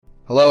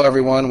Hello,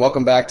 everyone.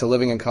 Welcome back to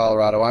Living in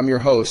Colorado. I'm your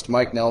host,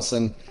 Mike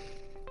Nelson,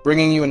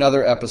 bringing you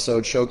another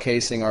episode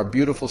showcasing our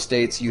beautiful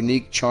state's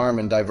unique charm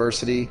and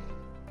diversity.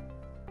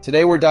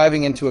 Today, we're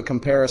diving into a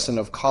comparison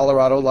of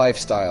Colorado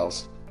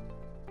lifestyles,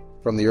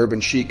 from the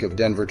urban chic of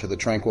Denver to the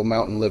tranquil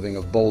mountain living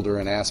of Boulder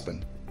and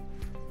Aspen.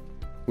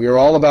 We are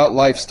all about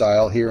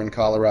lifestyle here in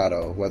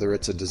Colorado, whether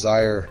it's a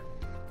desire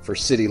for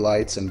city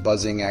lights and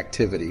buzzing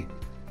activity,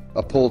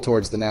 a pull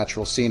towards the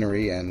natural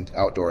scenery and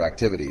outdoor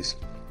activities,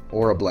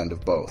 or a blend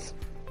of both.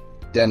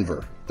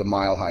 Denver, the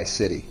mile-high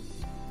city.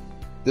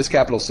 This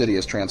capital city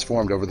has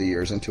transformed over the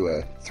years into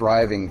a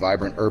thriving,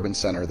 vibrant urban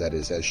center that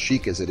is as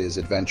chic as it is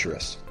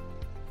adventurous.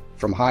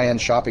 From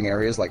high-end shopping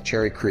areas like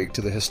Cherry Creek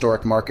to the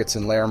historic markets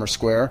in Larimer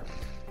Square,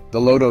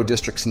 the Lodo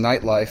District's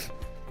nightlife,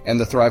 and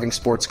the thriving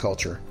sports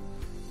culture,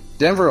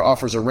 Denver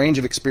offers a range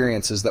of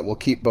experiences that will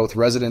keep both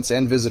residents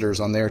and visitors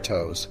on their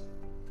toes.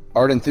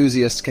 Art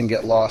enthusiasts can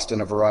get lost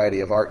in a variety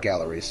of art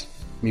galleries,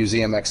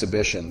 museum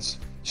exhibitions,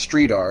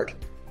 street art,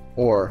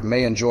 or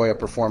may enjoy a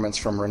performance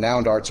from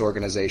renowned arts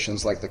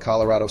organizations like the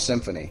Colorado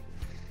Symphony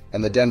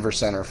and the Denver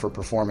Center for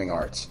Performing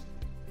Arts.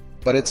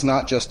 But it's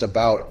not just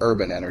about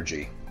urban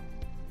energy.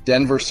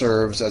 Denver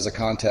serves as a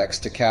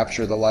context to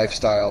capture the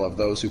lifestyle of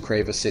those who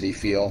crave a city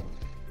feel,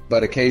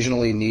 but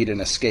occasionally need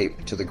an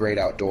escape to the great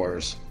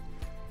outdoors.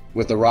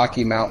 With the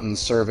Rocky Mountains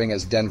serving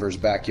as Denver's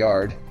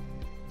backyard,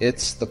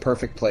 it's the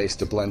perfect place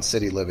to blend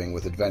city living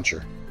with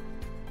adventure.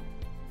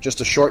 Just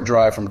a short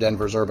drive from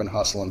Denver's urban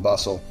hustle and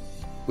bustle,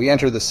 we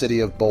enter the city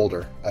of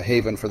Boulder, a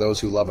haven for those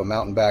who love a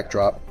mountain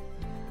backdrop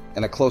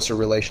and a closer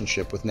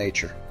relationship with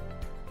nature.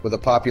 With a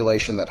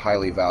population that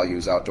highly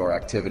values outdoor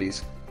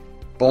activities,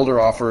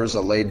 Boulder offers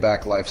a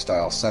laid-back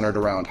lifestyle centered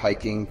around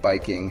hiking,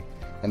 biking,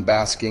 and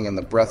basking in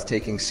the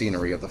breathtaking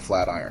scenery of the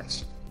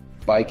Flatirons.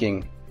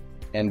 Biking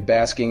and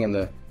basking in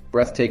the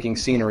breathtaking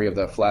scenery of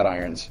the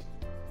Flatirons.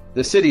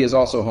 The city is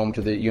also home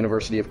to the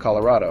University of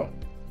Colorado,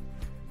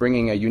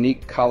 bringing a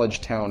unique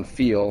college town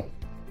feel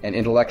and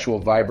intellectual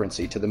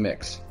vibrancy to the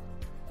mix.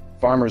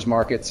 Farmers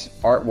markets,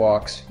 art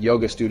walks,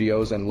 yoga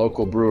studios, and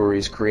local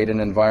breweries create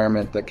an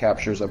environment that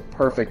captures a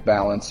perfect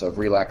balance of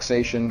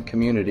relaxation,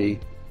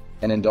 community,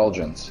 and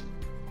indulgence.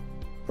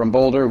 From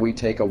Boulder, we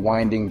take a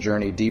winding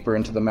journey deeper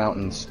into the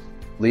mountains,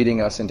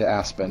 leading us into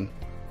Aspen.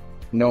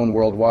 Known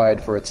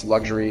worldwide for its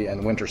luxury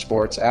and winter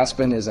sports,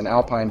 Aspen is an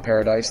alpine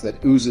paradise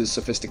that oozes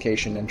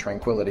sophistication and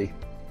tranquility.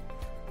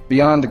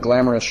 Beyond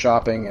glamorous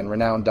shopping and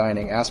renowned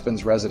dining,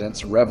 Aspen's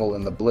residents revel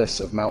in the bliss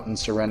of mountain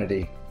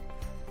serenity.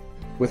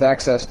 With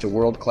access to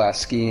world-class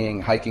skiing,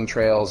 hiking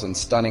trails, and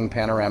stunning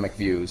panoramic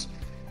views,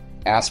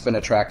 Aspen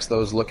attracts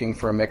those looking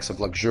for a mix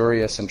of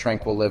luxurious and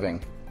tranquil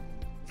living.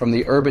 From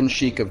the urban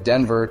chic of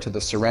Denver to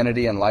the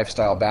serenity and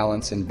lifestyle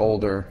balance in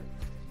Boulder,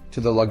 to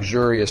the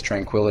luxurious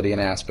tranquility in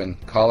Aspen,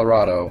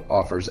 Colorado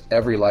offers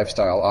every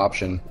lifestyle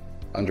option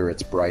under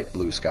its bright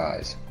blue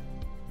skies.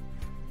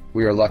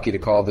 We are lucky to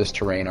call this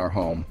terrain our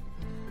home,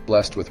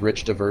 blessed with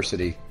rich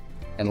diversity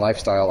and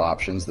lifestyle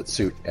options that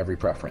suit every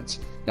preference.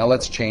 Now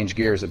let's change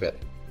gears a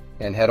bit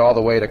and head all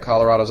the way to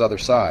Colorado's other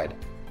side,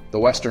 the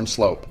Western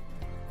Slope.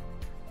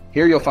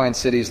 Here you'll find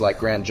cities like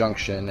Grand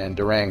Junction and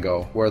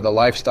Durango, where the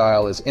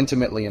lifestyle is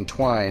intimately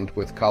entwined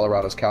with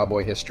Colorado's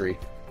cowboy history,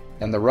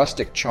 and the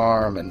rustic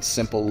charm and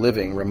simple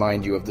living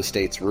remind you of the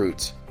state's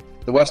roots.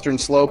 The Western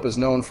Slope is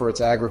known for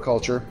its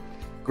agriculture.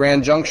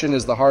 Grand Junction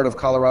is the heart of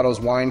Colorado's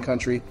wine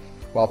country,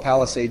 while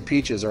Palisade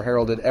peaches are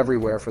heralded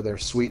everywhere for their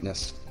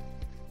sweetness.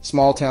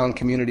 Small-town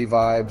community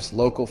vibes,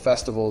 local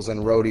festivals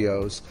and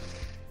rodeos,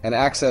 and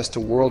access to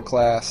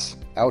world-class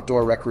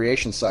outdoor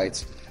recreation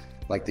sites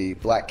like the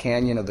Black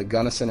Canyon of the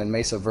Gunnison and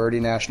Mesa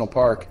Verde National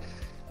Park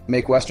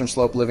make Western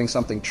Slope living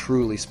something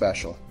truly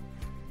special.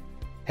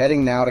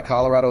 Heading now to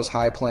Colorado's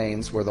High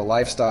Plains, where the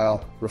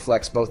lifestyle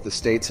reflects both the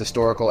state's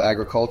historical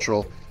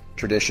agricultural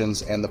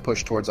traditions and the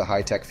push towards a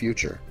high-tech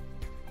future.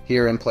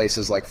 Here in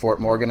places like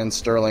Fort Morgan and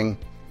Sterling,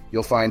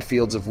 you'll find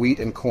fields of wheat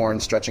and corn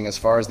stretching as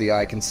far as the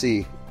eye can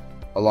see,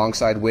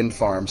 alongside wind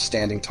farms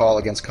standing tall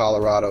against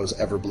Colorado's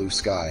ever-blue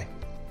sky.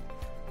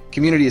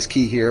 Community is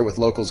key here, with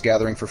locals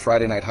gathering for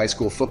Friday night high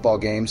school football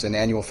games and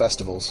annual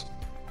festivals.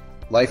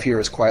 Life here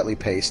is quietly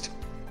paced,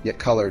 yet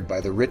colored by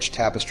the rich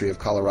tapestry of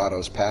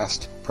Colorado's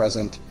past,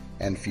 present,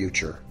 and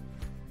future.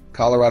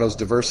 Colorado's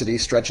diversity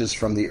stretches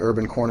from the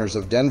urban corners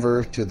of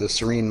Denver to the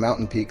serene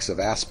mountain peaks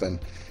of Aspen,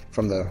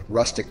 from the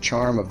rustic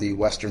charm of the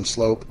Western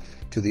Slope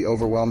to the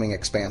overwhelming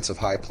expanse of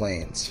High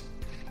Plains.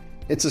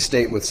 It's a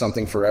state with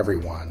something for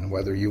everyone,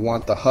 whether you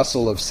want the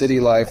hustle of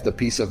city life, the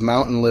peace of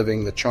mountain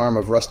living, the charm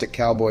of rustic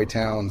cowboy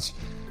towns,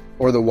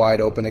 or the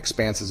wide-open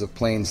expanses of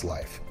plains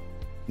life.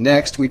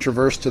 Next, we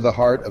traverse to the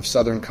heart of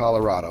southern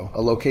Colorado,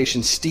 a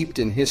location steeped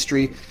in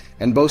history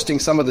and boasting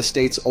some of the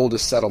state's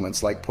oldest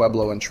settlements like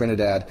Pueblo and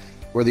Trinidad,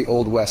 where the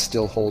Old West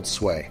still holds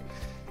sway.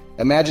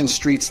 Imagine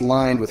streets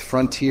lined with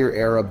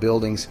frontier-era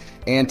buildings,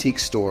 antique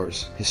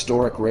stores,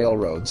 historic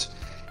railroads,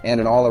 and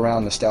an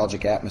all-around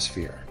nostalgic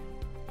atmosphere.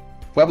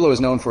 Pueblo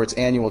is known for its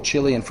annual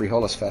Chili and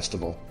Frijoles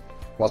Festival,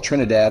 while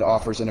Trinidad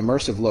offers an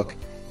immersive look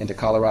into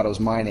Colorado's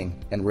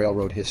mining and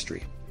railroad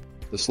history.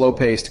 The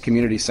slow-paced,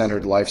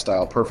 community-centered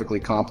lifestyle perfectly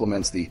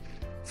complements the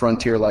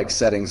frontier-like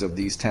settings of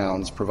these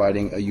towns,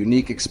 providing a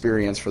unique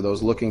experience for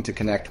those looking to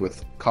connect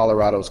with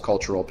Colorado's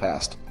cultural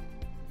past.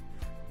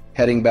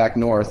 Heading back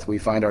north, we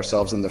find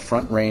ourselves in the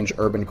Front Range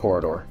urban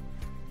corridor,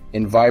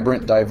 in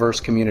vibrant, diverse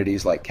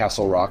communities like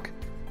Castle Rock,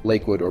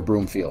 Lakewood, or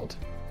Broomfield.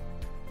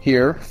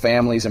 Here,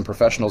 families and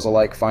professionals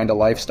alike find a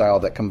lifestyle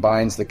that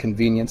combines the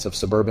convenience of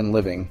suburban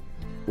living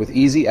with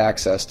easy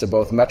access to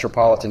both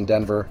metropolitan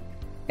Denver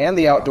and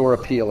the outdoor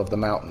appeal of the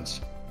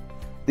mountains.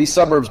 These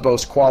suburbs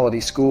boast quality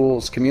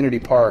schools, community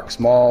parks,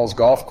 malls,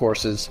 golf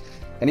courses,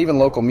 and even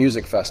local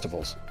music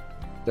festivals.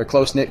 Their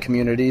close-knit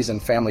communities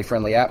and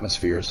family-friendly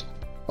atmospheres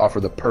offer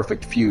the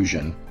perfect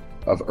fusion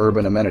of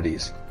urban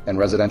amenities and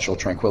residential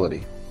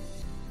tranquility.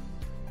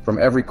 From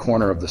every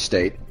corner of the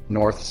state,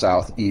 north,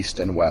 south, east,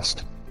 and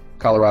west,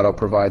 Colorado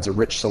provides a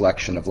rich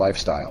selection of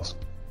lifestyles.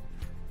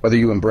 Whether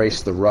you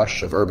embrace the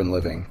rush of urban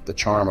living, the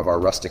charm of our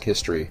rustic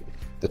history,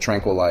 the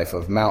tranquil life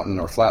of mountain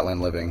or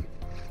flatland living,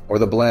 or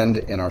the blend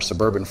in our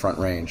suburban Front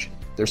Range,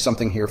 there's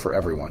something here for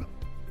everyone.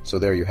 So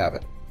there you have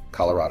it,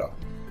 Colorado,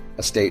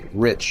 a state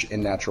rich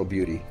in natural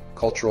beauty,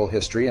 cultural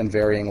history, and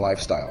varying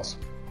lifestyles.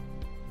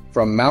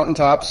 From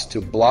mountaintops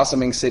to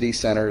blossoming city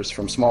centers,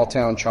 from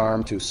small-town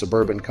charm to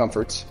suburban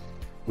comforts,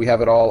 we have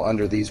it all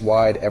under these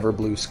wide,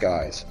 ever-blue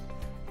skies.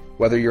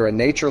 Whether you're a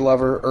nature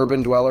lover,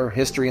 urban dweller,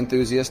 history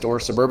enthusiast, or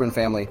suburban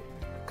family,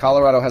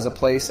 Colorado has a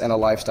place and a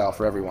lifestyle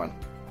for everyone.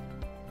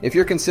 If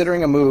you're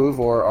considering a move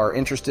or are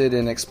interested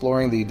in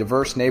exploring the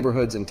diverse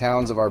neighborhoods and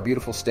towns of our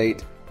beautiful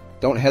state,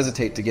 don't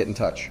hesitate to get in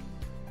touch.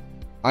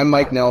 I'm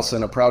Mike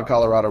Nelson, a proud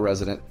Colorado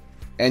resident,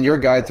 and your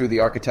guide through the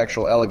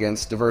architectural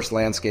elegance, diverse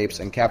landscapes,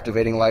 and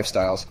captivating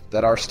lifestyles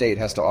that our state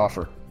has to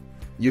offer.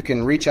 You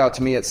can reach out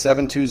to me at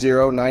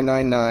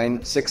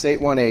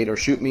 720-999-6818 or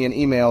shoot me an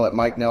email at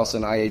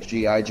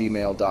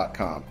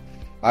mikenelsonihg@gmail.com.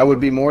 I would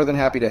be more than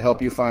happy to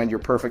help you find your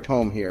perfect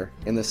home here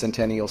in the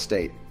Centennial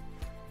State.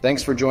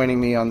 Thanks for joining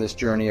me on this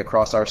journey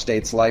across our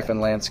state's life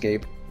and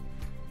landscape.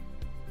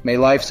 May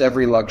life's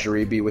every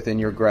luxury be within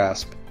your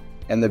grasp,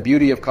 and the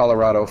beauty of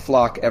Colorado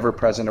flock ever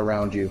present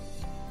around you.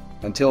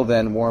 Until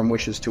then, warm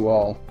wishes to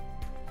all,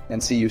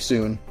 and see you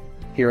soon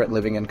here at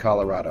Living in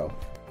Colorado.